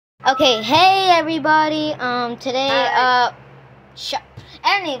Okay, hey everybody. Today, Hi.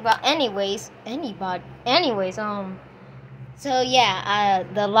 anyways, so yeah,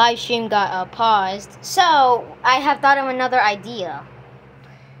 the live stream got paused. So I have thought of another idea.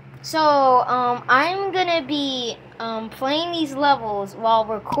 So I'm gonna be playing these levels while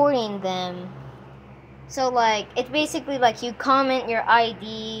recording them. So like, it's basically like you comment your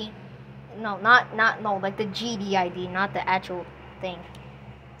ID. No, like the GD ID, not the actual thing.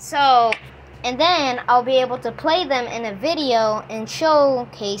 So, and then I'll be able to play them in a video and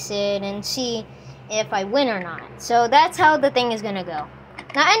showcase it and see if I win or not. So that's how the thing is gonna go.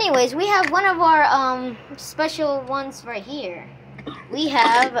 Now, anyways, we have one of our special ones right here. We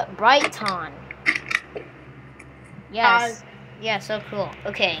have Brighton. Yes. Yeah, so cool.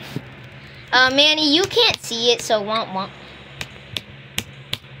 Okay. Manny, you can't see it, so womp.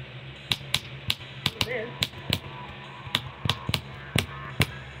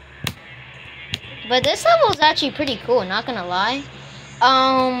 But this level is actually pretty cool, not gonna lie.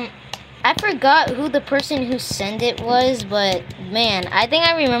 I forgot who the person who sent it was, but man, I think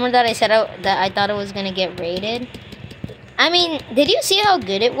I remember that I said that I thought it was gonna get rated. I mean, did you see how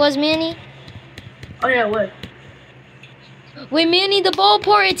good it was, Manny? Oh yeah, what? Wait, Manny, the ball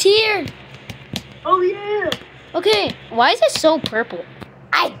port, it's here! Oh yeah! Okay, why is it so purple?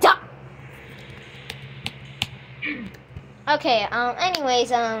 Okay,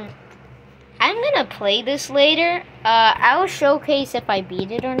 anyways, I'm gonna play this later. I'll showcase if I beat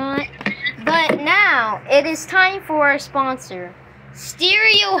it or not. But now, it is time for our sponsor,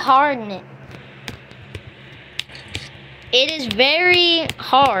 Stereo Hardnet. It is very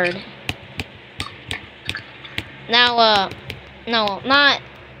hard. Now, no, not...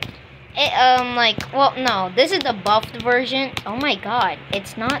 no, this is the buffed version. Oh my god,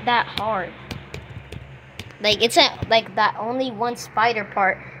 it's not that hard. Like, it's that only one spider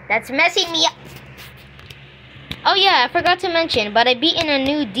part that's messing me up. Oh yeah, I forgot to mention, but I beaten a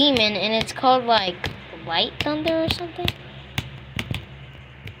new demon, and it's called, like, Light Thunder or something?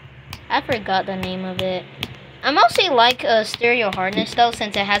 I forgot the name of it. I mostly like Stereo Hardness, though,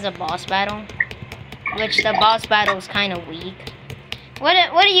 since it has a boss battle. Which, the boss battle is kind of weak. What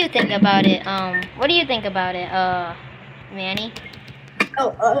do you think about it? What do you think about it, Manny?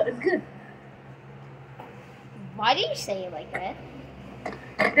 Oh, it's good. Why do you say it like that?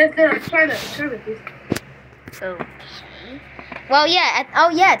 That's good. I'm trying to do. Okay. Well,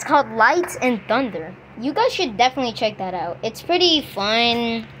 yeah. It's called Lights and Thunder. You guys should definitely check that out. It's pretty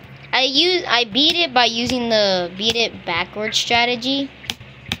fun. I beat it by using the beat it backwards strategy.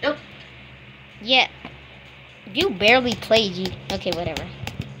 Yep. Yeah. You barely played. Okay, whatever.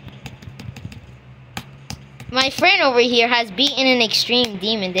 My friend over here has beaten an extreme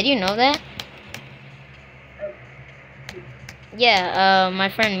demon. Did you know that? Yeah, my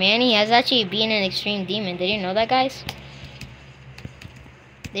friend Manny has actually beaten an extreme demon. Did you know that, guys?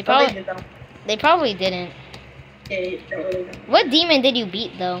 They probably didn't. Yeah, What demon did you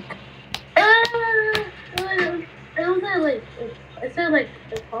beat, though? It said like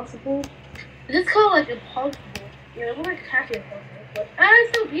impossible. It's called like impossible. Yeah, it was like half impossible, but I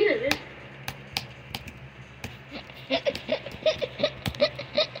still beat it.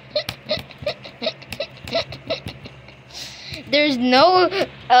 There's no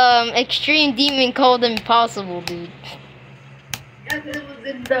extreme demon called impossible, dude. Yes, it was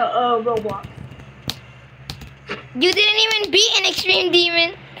in the Roblox. You didn't even beat an extreme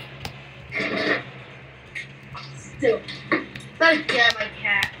demon. Still, like my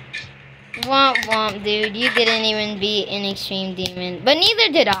cat. Womp, dude. You didn't even beat an extreme demon, but neither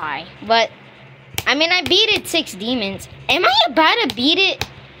did I. But I mean, I beat it 6 demons. Am I about to beat it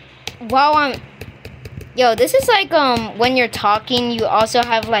while I'm? Yo, this is like when you're talking, you also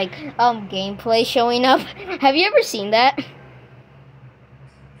have like gameplay showing up. Have you ever seen that?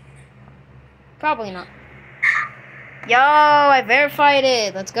 Probably not. Yo, I verified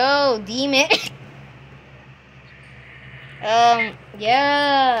it. Let's go, demon.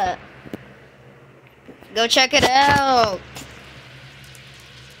 Yeah. Go check it out.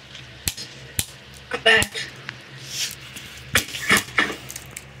 I'm back.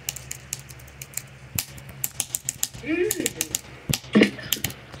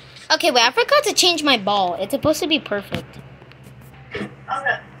 Okay, wait, I forgot to change my ball. It's supposed to be perfect.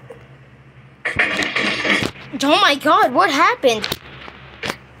 Okay. Oh my god, what happened?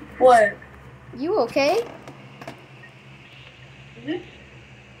 What? You okay? Mm-hmm.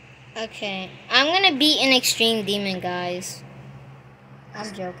 Okay, I'm gonna beat an extreme demon, guys.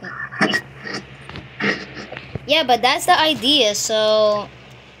 I'm joking. Yeah, but that's the idea, so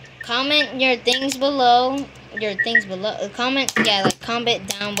comment your things below. Comment, yeah, like, comment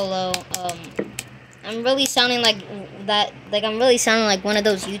down below. I'm really sounding like that. Like I'm really sounding like one of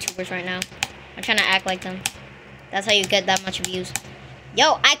those YouTubers right now. I'm trying to act like them. That's how you get that much views.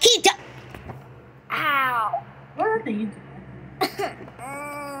 Yo, I keep. Ow! What are they using?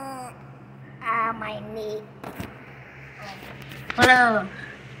 Ah, my knee. But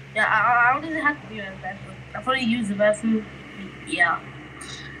yeah, I don't even have to be in the bathroom. I've already used the bathroom. Yeah.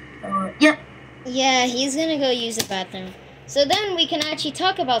 Yep. Yeah, he's gonna go use the bathroom. So then we can actually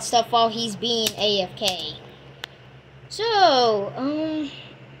talk about stuff while he's being AFK. So,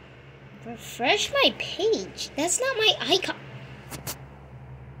 refresh my page. That's not my icon.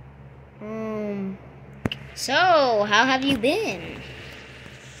 So, how have you been?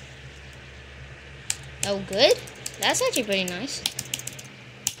 Oh, good? That's actually pretty nice.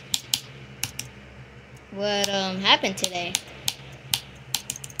 What, happened today?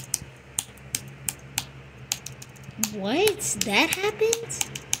 What? That happened?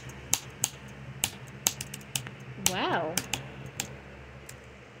 Wow.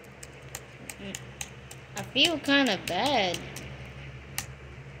 I feel kind of bad.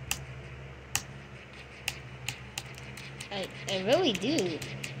 I really do.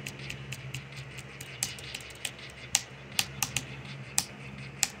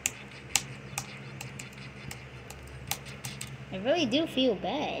 I really do feel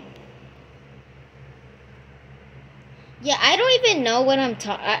bad. Yeah, I don't even know what I'm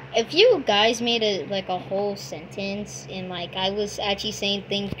talking. If you guys made a whole sentence and like I was actually saying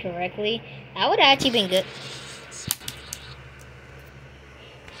things correctly, that would actually been good.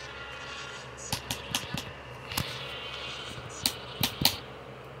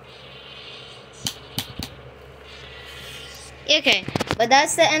 Okay, but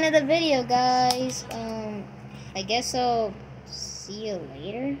that's the end of the video, guys. I guess I'll see you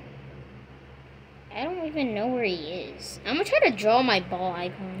later. I don't even know where he is. I'm gonna try to draw my ball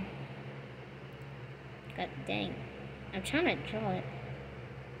icon. God dang. I'm trying to draw it.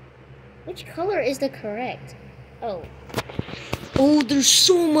 Which color is the correct? Oh. Oh, there's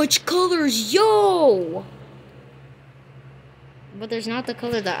so much colors, yo! But there's not the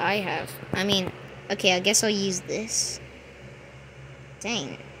color that I have. I mean, okay, I guess I'll use this.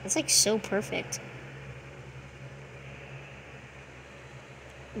 Dang, that's like so perfect.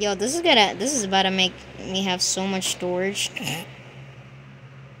 Yo, this is about to make me have so much storage.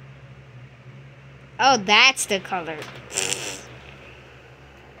 Oh, that's the color.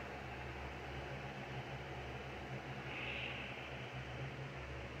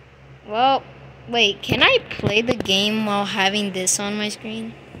 Well, wait, can I play the game while having this on my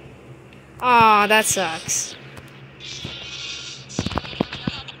screen? Aw, that sucks.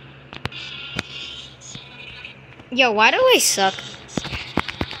 Yo, why do I suck?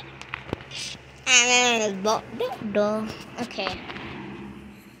 Okay.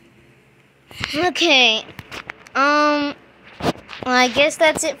 Okay. Well, I guess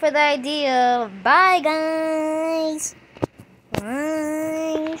that's it for the idea. Bye, guys.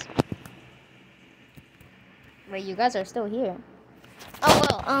 Bye. Wait, you guys are still here. Oh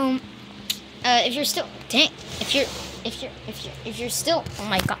well. If you're still, dang, if you're still, oh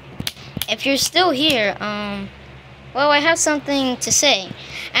my god, if you're still here, well, I have something to say.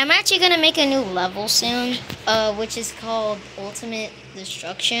 I'm actually gonna make a new level soon, which is called Ultimate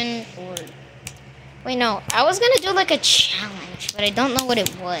Destruction, or wait, no, I was gonna do like a challenge, but I don't know what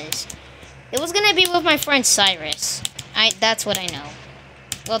it was. It was gonna be with my friend Cyrus. That's what I know.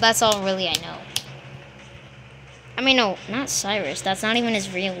 Well, that's all really I know. I mean, no, not Cyrus. That's not even his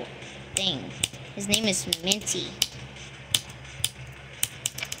real thing. His name is Minty.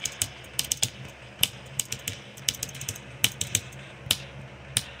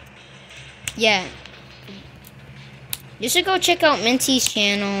 Yeah. You should go check out Minty's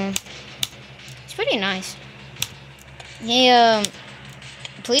channel. It's pretty nice. Hey,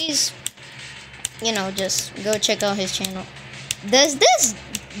 please, you know, just go check out his channel. Does this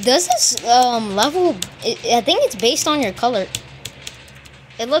level, I think it's based on your color.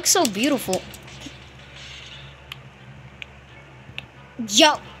 It looks so beautiful.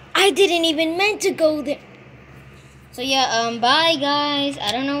 Yo, I didn't even meant to go there. So yeah, bye guys.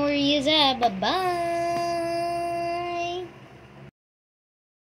 I don't know where he is at, but bye.